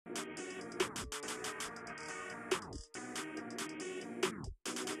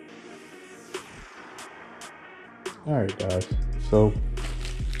Alright guys, so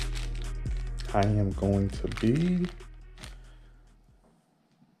I am going to be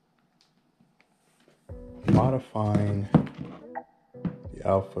modifying the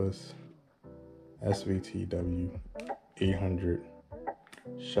Alphas Sv Tw 800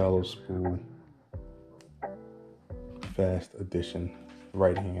 shallow spool fast addition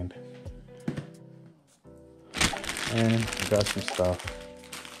right hand, and got some stuff,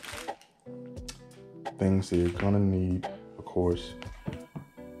 things that you're gonna need. Of course,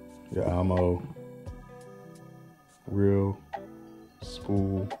 your ammo, reel,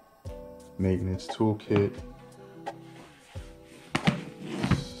 spool, maintenance toolkit,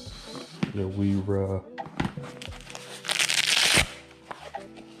 your weaver,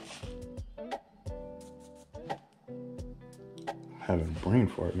 having a brain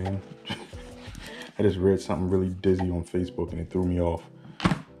fart, man. I just read something really dizzy on Facebook and it threw me off.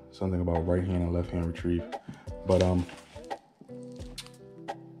 Something about right hand and left hand retrieve. But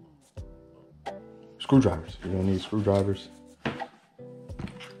screwdrivers. You're gonna need screwdrivers.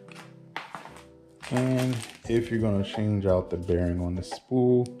 And if you're gonna change out the bearing on the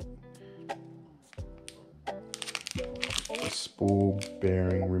spool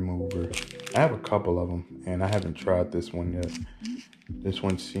bearing remover. I have a couple of them and I haven't tried this one yet. This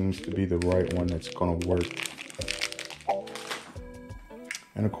one seems to be the right one that's gonna work.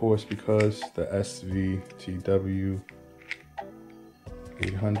 And of course, because the Sv Tw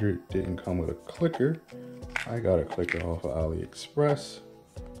 800 didn't come with a clicker, I got a clicker off of AliExpress.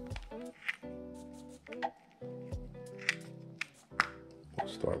 We'll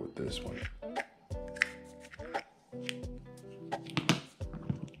start with this one.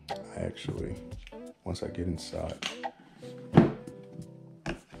 Actually, once I get inside.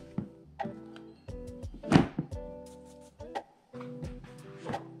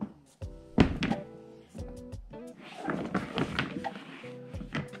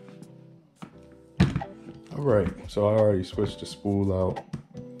 All right, so I already switched the spool out,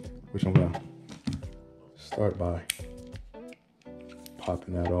 which I'm gonna start by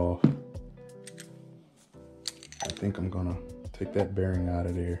popping that off. I think I'm gonna take that bearing out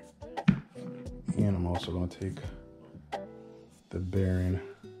of there. And I'm also gonna take the bearing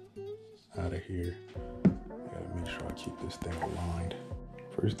out of here. I gotta make sure I keep this thing aligned.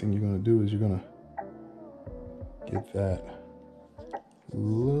 First thing you're gonna do is you're gonna get that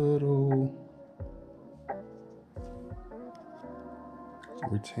little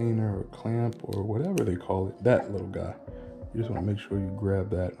retainer or clamp or whatever they call it, that little guy. You just wanna make sure you grab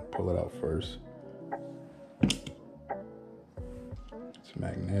that and pull it out first. It's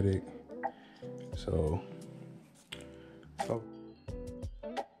magnetic. So all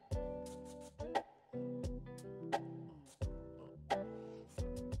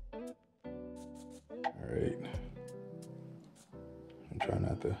right, I'm trying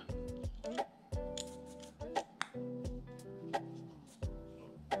not to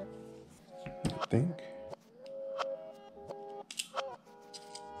think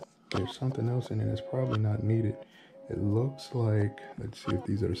there's something else in it that's probably not needed. It looks like, let's see if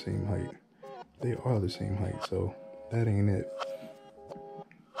these are the same height. They are the same height, so that ain't it.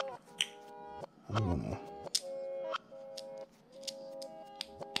 I'm gonna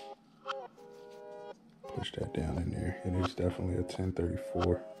push that down in there. It is definitely a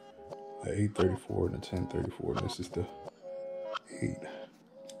 1034, a 834 and a 1034. This is the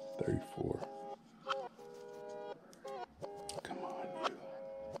 834. Come on, you.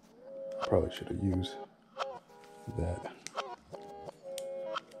 Probably should have used that.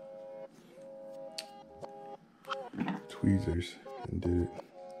 Tweezers and did it.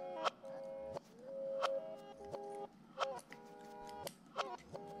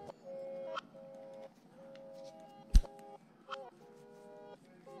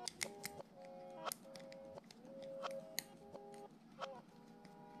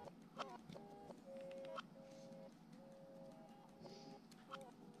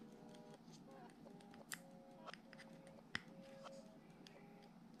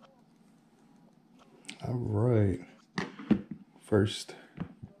 All right, first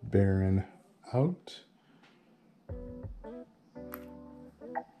bearing out.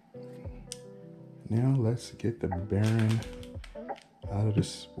 Now let's get the bearing out of the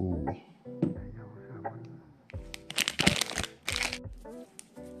spool.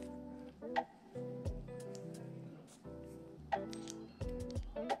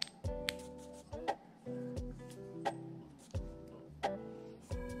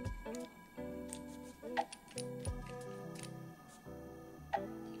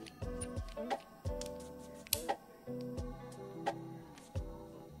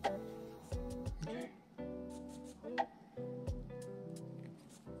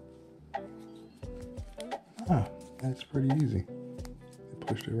 That's pretty easy. It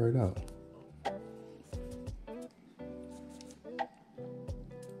pushed it right out.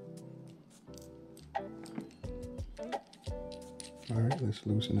 All right, let's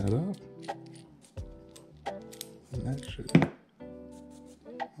loosen that up. And that should,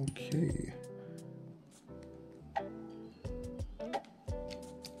 okay.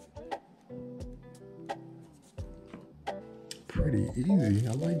 Pretty easy,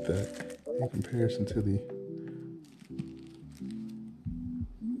 I like that in comparison to the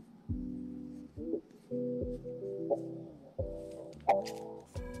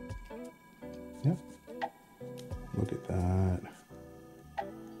yep. Look at that.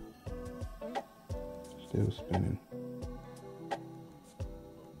 Still spinning.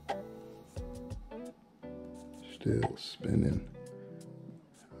 Still spinning.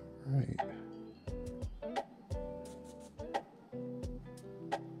 All right.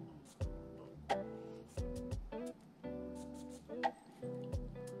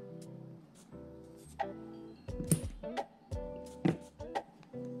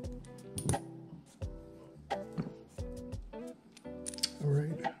 All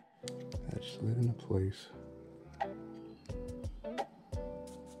right, that slid into place.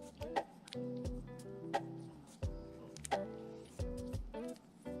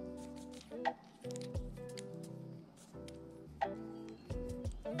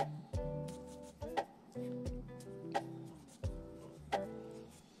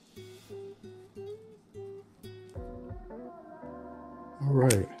 All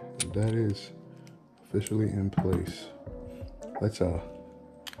right, that is officially in place. Let's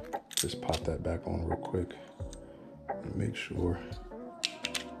just pop that back on real quick and make sure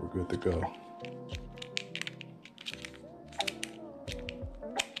we're good to go.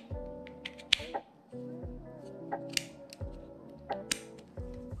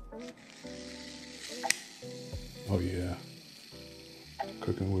 Oh yeah,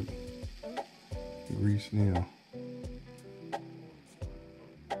 cooking with grease now.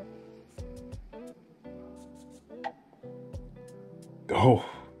 Oh,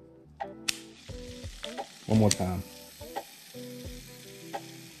 one more time.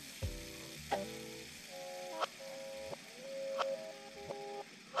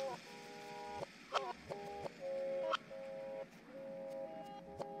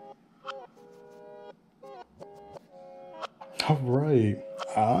 All right,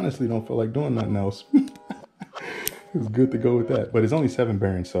 I honestly don't feel like doing nothing else. It's good to go with that, but it's only 7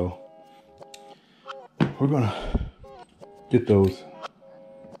 bearings, so we're gonna get those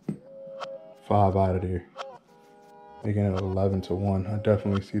 5 out of there, making it 11-1. I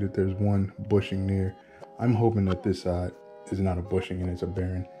definitely see that there's one bushing there. I'm hoping that this side is not a bushing and it's a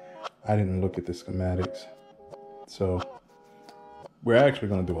bearing. I didn't look at the schematics, so we're actually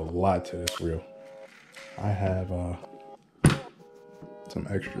gonna do a lot to this reel. I have some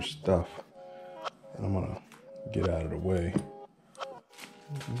extra stuff that I'm gonna get out of the way.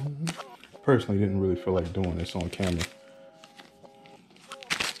 Personally, didn't really feel like doing this on camera.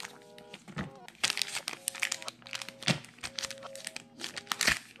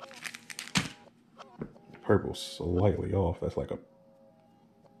 Purple's slightly off. That's like a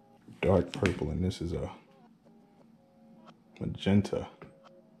dark purple, and this is a magenta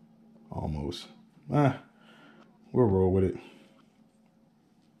almost. We'll roll with it.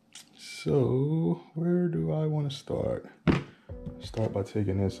 So where do I want to start? Start by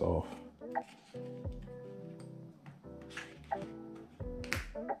taking this off.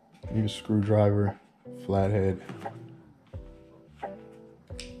 Need a screwdriver, flathead.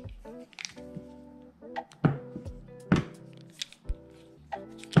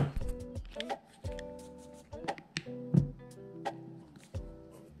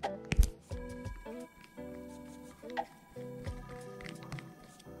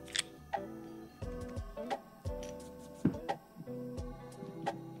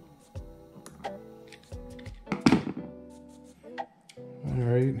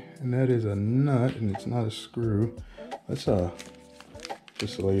 Alright, and that is a nut, and it's not a screw. Let's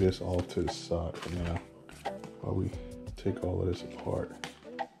just lay this off to the side for now while we take all of this apart.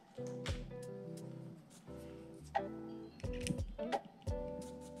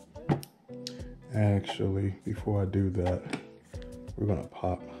 Actually, before I do that, we're gonna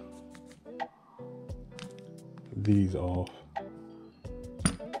pop these off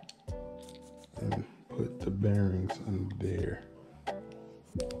and put the bearings in there.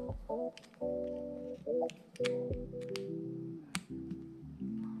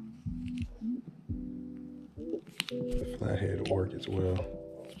 The flathead will work as well.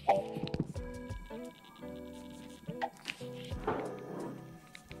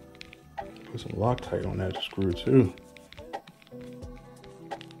 Put Put some Loctite on that screw too.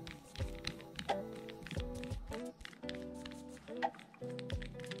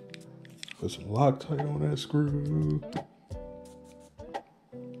 Put some Loctite on that screw.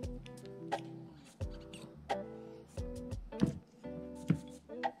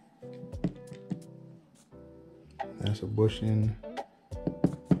 That's a bushing.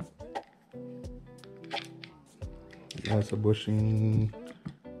 That's a bushing.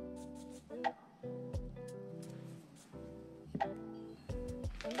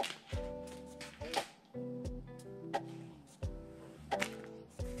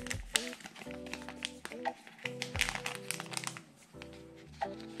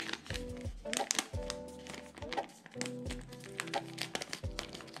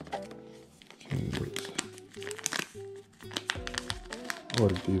 I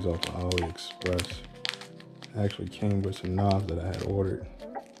ordered these off of AliExpress. Actually came with some knobs that I had ordered.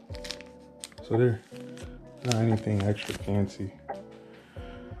 So they're not anything extra fancy.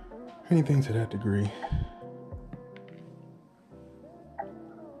 Anything to that degree.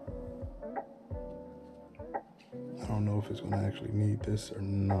 I don't know if it's gonna actually need this or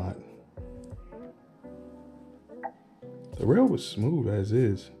not. The rail was smooth as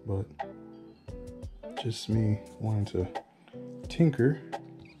is, but just me wanting to tinker.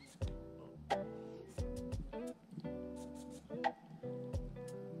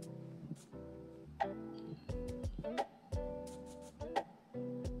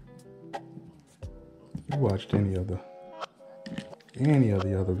 If you watched any of the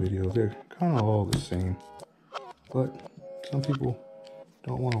other videos, they're kind of all the same, but some people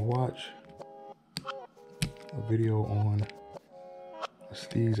don't want to watch a video on a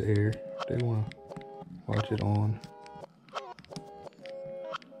Steez Air. They want to watch it on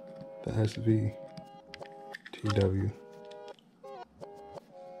the Sv Tw.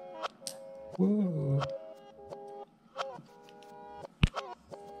 Whoa.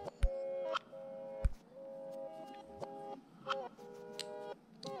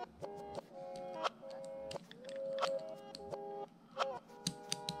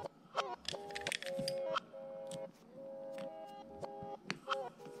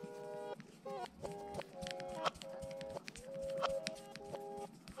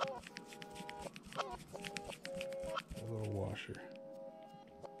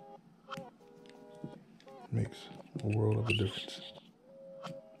 Makes a world of a difference.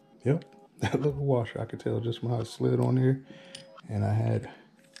 Yep, that little washer, I could tell just from how it slid on there, and I had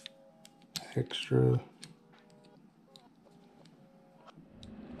extra.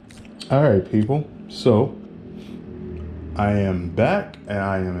 All right, people, so I am back and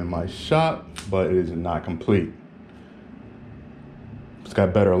I am in my shop, but it is not complete. It's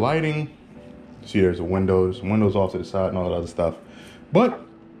got better lighting. See, there's windows off to the side and all that other stuff, but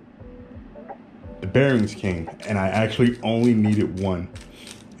the bearings came, and I actually only needed one,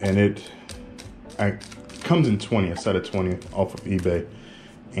 and it comes in 20, a set of 20 off of eBay,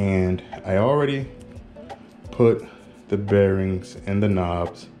 and I already put the bearings and the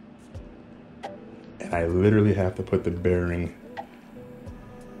knobs, and I literally have to put the bearing,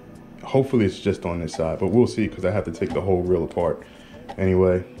 hopefully it's just on this side, but we'll see, because I have to take the whole reel apart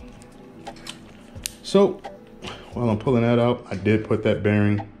anyway. So while I'm pulling that out, I did put that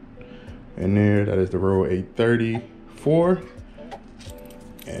bearing in there. That is the row 834,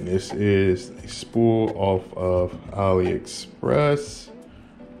 and this is a spool off of AliExpress,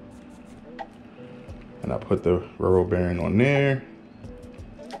 and I put the railroad bearing on there.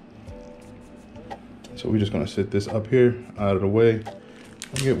 So we're just gonna sit this up here out of the way.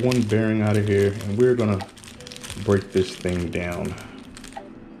 I'll get one bearing out of here, and we're gonna break this thing down.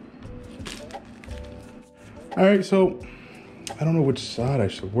 All right, so I don't know which side I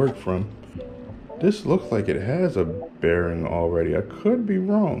should work from. This looks like it has a bearing already. I could be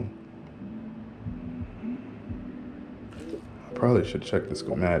wrong. I probably should check the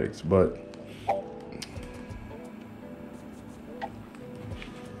schematics, but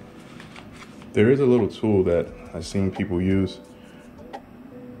there is a little tool that I've seen people use.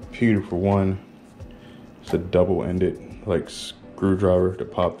 Peter, for one, it's a double-ended like screwdriver to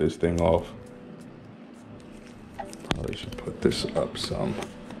pop this thing off. Probably should put this up some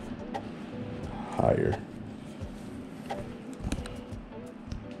higher.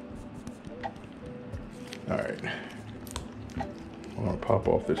 All right, I'm gonna pop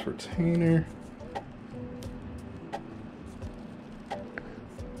off this retainer.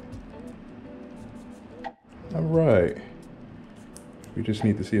 All right, we just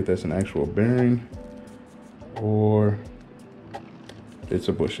need to see if that's an actual bearing or it's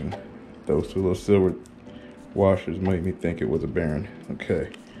a bushing. Those two little silver washers made me think it was a bearing. Okay,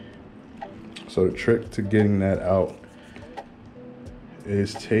 So the trick to getting that out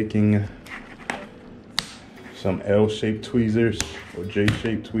is taking some L-shaped tweezers or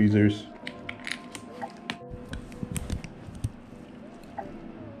J-shaped tweezers.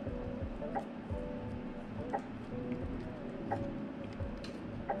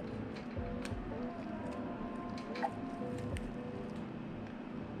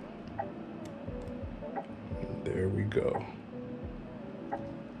 There we go.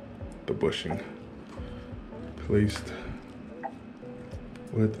 The bushing placed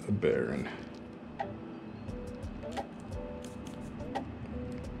with a bearing.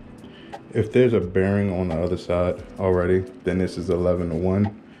 If there's a bearing on the other side already, then this is 11 to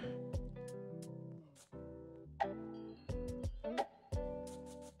 1.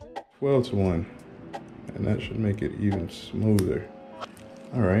 Well to 1, and that should make it even smoother.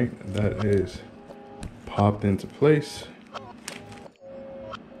 All right, that is popped into place.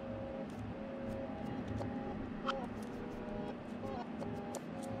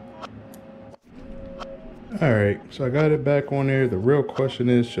 All right, so I got it back on there. The real question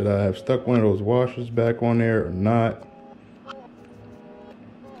is, should I have stuck one of those washers back on there or not?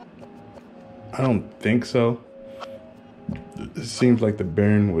 I don't think so. It seems like the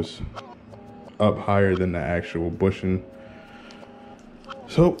bearing was up higher than the actual bushing.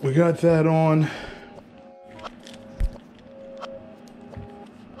 So we got that on.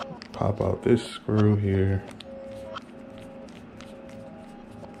 Pop out this screw here.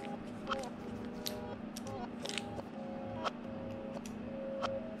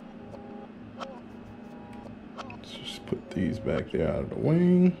 Let's just put these back there out of the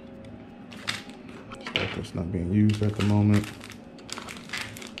wing. Stuff that's not being used at the moment.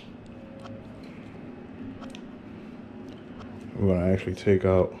 We're gonna actually take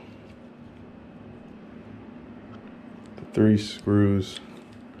out the 3 screws,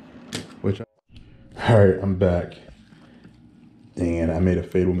 all right, I'm back. And I made a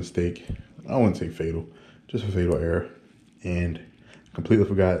fatal mistake. I wouldn't say fatal, just a fatal error. And completely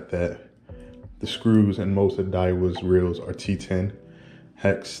forgot that the screws in most of Daiwa's reels are T10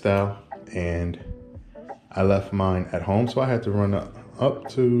 hex style. And I left mine at home, so I had to run up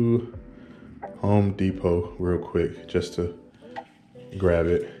to Home Depot real quick just to grab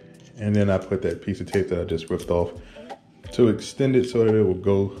it. And then I put that piece of tape that I just ripped off to extend it so that it will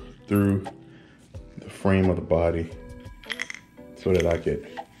go through the frame of the body so that I could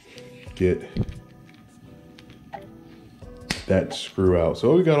get that screw out.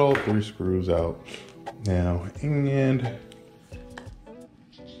 So we got all 3 screws out now, and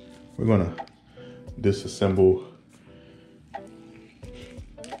we're gonna disassemble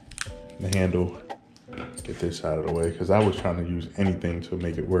the handle, get this out of the way, because I was trying to use anything to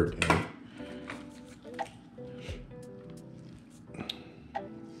make it work. And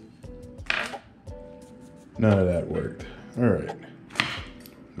none of that worked. All right,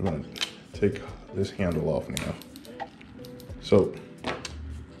 I'm gonna take this handle off now. So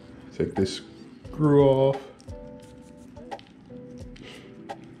take this screw off.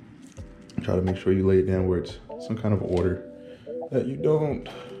 Try to make sure you lay it down where it's some kind of order that you don't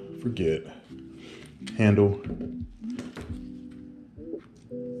forget. Handle.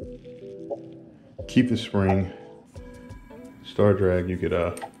 Keep the spring. Star drag, you could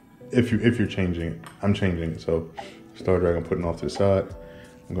if you're changing it. I'm changing it, so star drag I'm putting off to the side.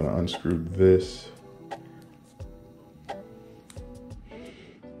 I'm gonna unscrew this.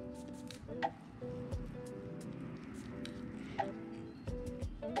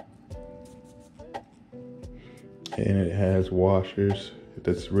 And it has washers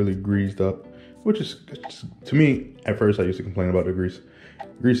that's really greased up, which is, to me, at first I used to complain about the grease.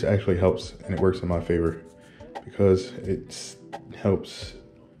 Grease actually helps, and it works in my favor because it helps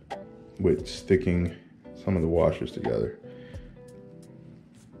with sticking some of the washers together.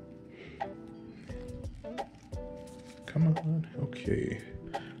 Come on, okay.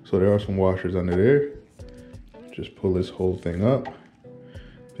 So there are some washers under there. Just pull this whole thing up.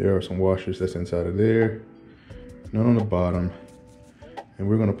 There are some washers that's inside of there. None on the bottom. And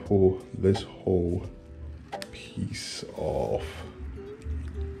we're gonna pull this whole piece off.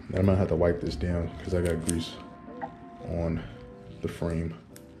 Now I'm gonna have to wipe this down because I got grease on the frame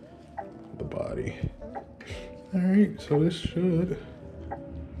of the body. All right, so this should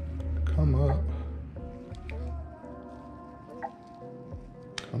come up.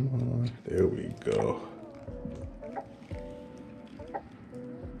 Come on, there we go.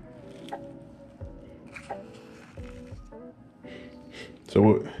 So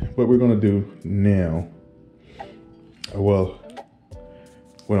what we're gonna do now, well,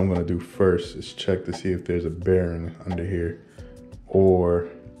 what I'm gonna do first is check to see if there's a bearing under here, or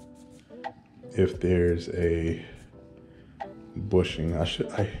if there's a bushing. I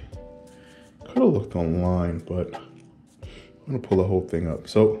could have looked online, but I'm gonna pull the whole thing up.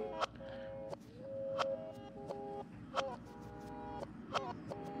 So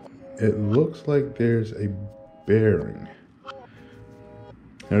it looks like there's a bearing.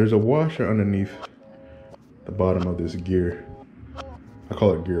 Now there's a washer underneath the bottom of this gear. I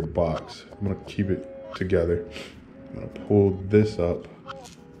call it gear box. I'm gonna keep it together. I'm gonna pull this up,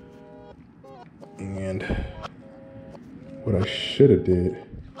 and what I should have did,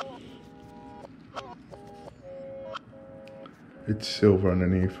 it's silver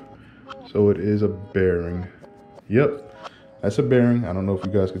underneath, so it is a bearing. Yep, that's a bearing. I don't know if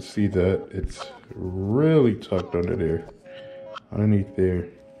you guys could see that. It's really tucked under there. Underneath there,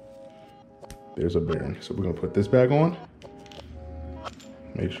 there's a bearing. So we're gonna put this back on.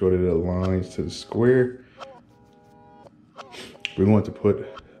 Make sure that it aligns to the square. We want to put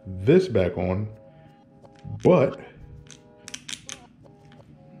this back on, but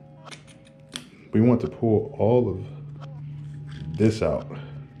we want to pull all of this out.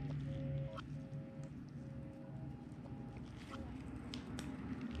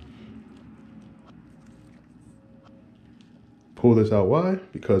 Pull this out, why?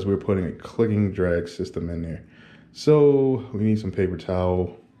 Because we're putting a clicking drag system in there. So we need some paper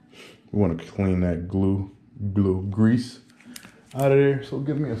towel. We want to clean that glue grease out of there. So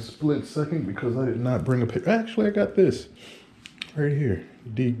give me a split second because I did not bring a paper. Actually, I got this right here,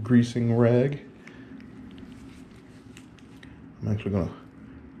 degreasing rag. I'm actually gonna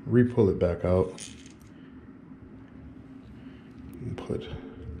re-pull it back out and put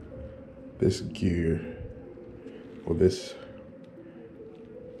this gear or this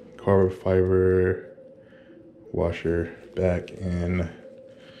carbon fiber washer back in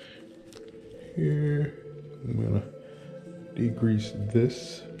here. I'm gonna degrease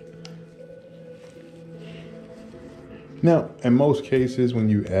this. Now, in most cases, when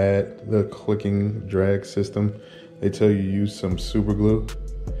you add the clicking drag system, they tell you use some super glue.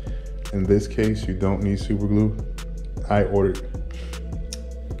 In this case, you don't need super glue. I went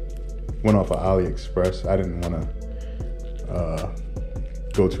off of AliExpress. I didn't want to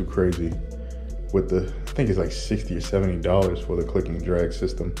go too crazy with the, I think it's like $60 or $70 for the clicking drag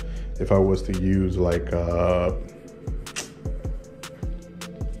system. If I was to use like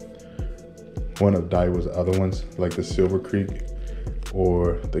one of Daiwa's other ones, like the Silver Creek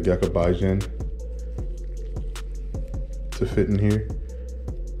or the Gecko Baijin, to fit in here.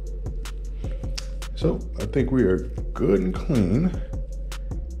 So I think we are good and clean.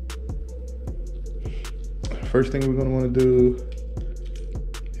 First thing we're gonna wanna do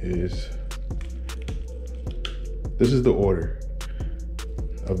is, this is the order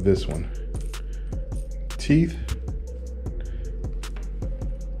of this one. Teeth,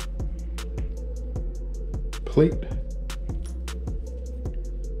 plate,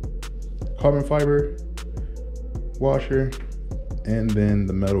 carbon fiber, washer, and then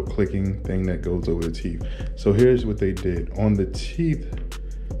the metal clicking thing that goes over the teeth. So here's what they did. On the teeth,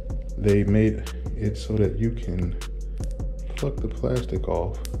 they made it so that you can pluck the plastic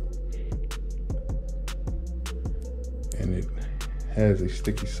off, and it has a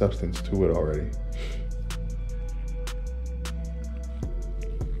sticky substance to it already.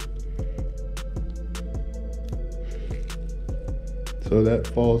 So that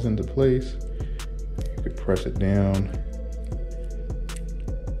falls into place. You could press it down.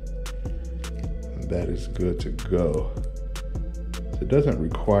 And that is good to go. So it doesn't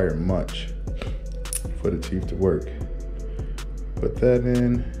require much for the teeth to work. Put that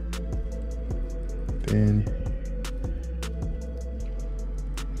in, then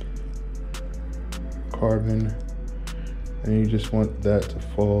carbon, and you just want that to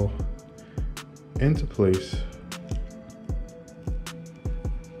fall into place.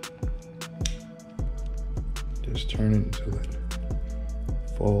 Just turn it until it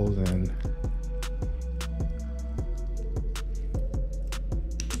falls in.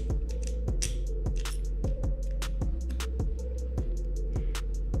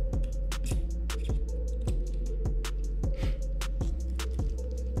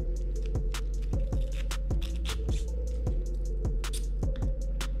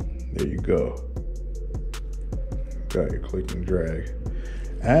 There you go. Got your clicking drag.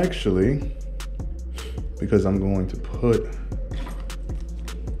 Actually, because I'm going to put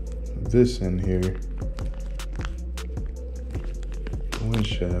this in here, one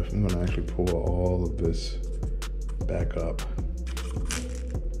shaft, I'm gonna actually pull all of this back up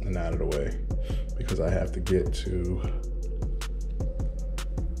and out of the way because I have to get to,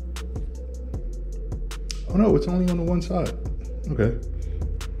 oh no, it's only on the one side. Okay.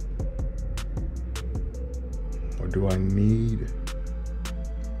 do I need?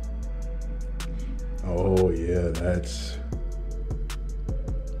 Oh yeah, that's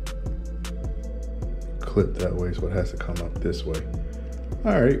clipped that way, so it has to come up this way.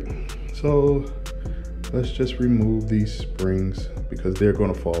 All right, so let's just remove these springs because they're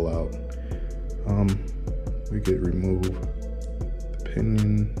gonna fall out. We could remove the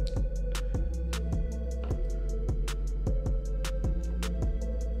pinion.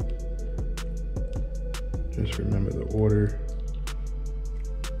 Just remember the order.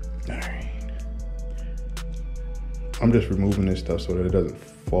 All right. I'm just removing this stuff so that it doesn't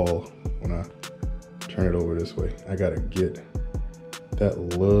fall when I turn it over this way. I gotta get that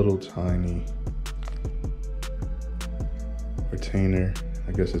little tiny retainer,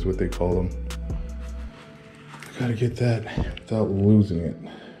 I guess is what they call them. I gotta get that without losing it.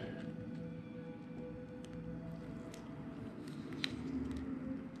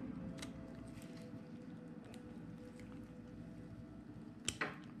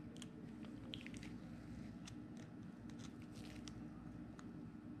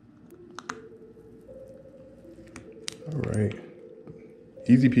 All right,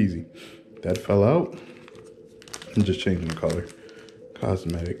 easy peasy. That fell out. I'm just changing the color.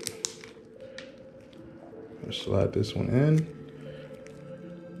 Cosmetic. I'll slide this one in.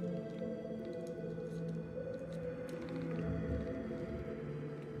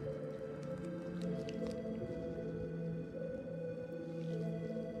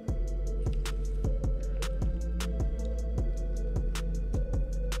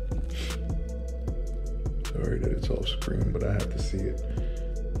 Sorry that it's off screen, but I have to see it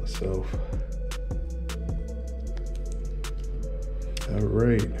myself. All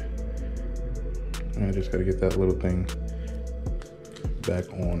right. I just gotta get that little thing back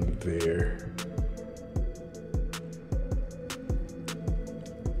on there.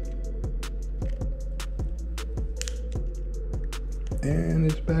 And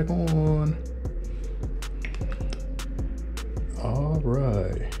it's back on. All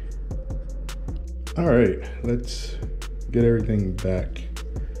right. All right, let's get everything back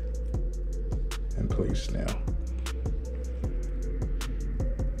in place now.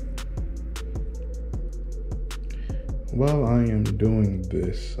 While I am doing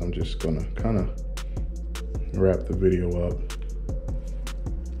this, I'm just gonna kind of wrap the video up.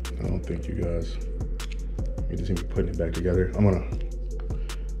 I don't think you guys need to see me putting it back together. I'm gonna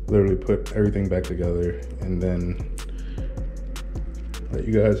literally put everything back together and then let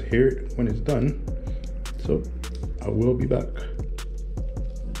you guys hear it when it's done. So I will be back.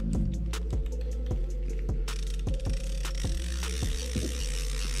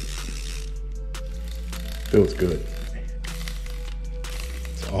 Feels good.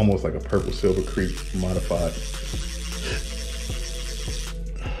 It's almost like a Purple Silver Creek modified.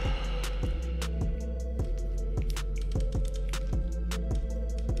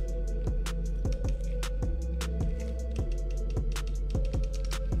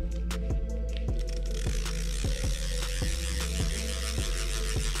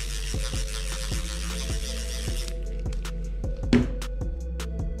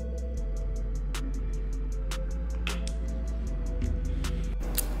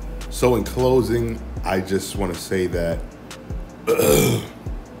 So in closing, I just want to say that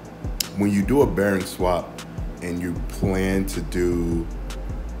when you do a bearing swap and you plan to do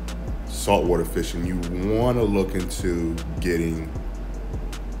saltwater fishing, you want to look into getting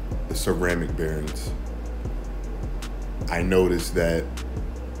the ceramic bearings. I noticed that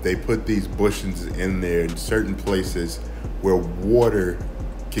they put these bushings in there in certain places where water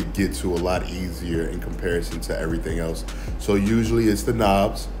could get to a lot easier in comparison to everything else. So usually it's the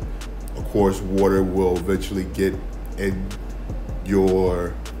knobs. Of course, water will eventually get in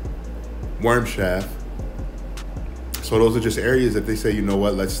your worm shaft. So those are just areas that they say, you know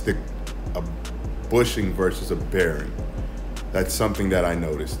what, let's stick a bushing versus a bearing. That's something that I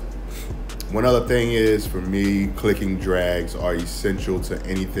noticed. One other thing is, for me, clicking drags are essential to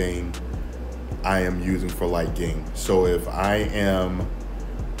anything I am using for light game. So if I am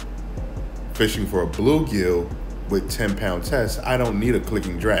fishing for a bluegill with 10-pound test, I don't need a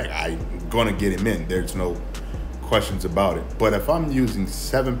clicking drag. I'm gonna get him in. There's no questions about it. But if I'm using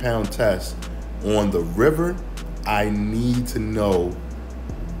 7-pound test on the river, I need to know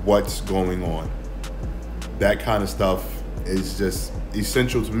what's going on. That kind of stuff is just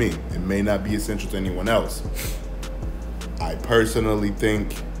essential to me. It may not be essential to anyone else. I personally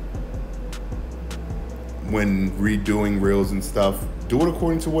think when redoing reels and stuff, do it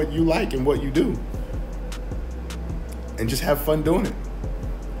according to what you like and what you do. And just have fun doing it.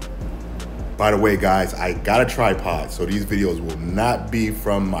 By the way, guys, I got a tripod, so these videos will not be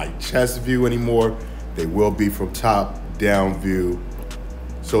from my chest view anymore. They will be from top down view.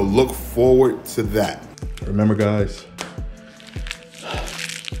 So look forward to that. Remember guys,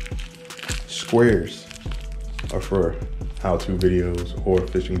 squares are for how-to videos or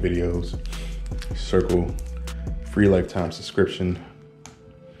fishing videos. Circle, free lifetime subscription.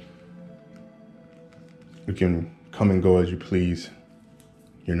 You can come and go as you please.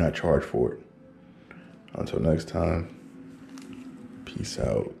 You're not charged for it. Until next time, peace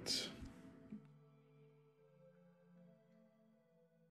out.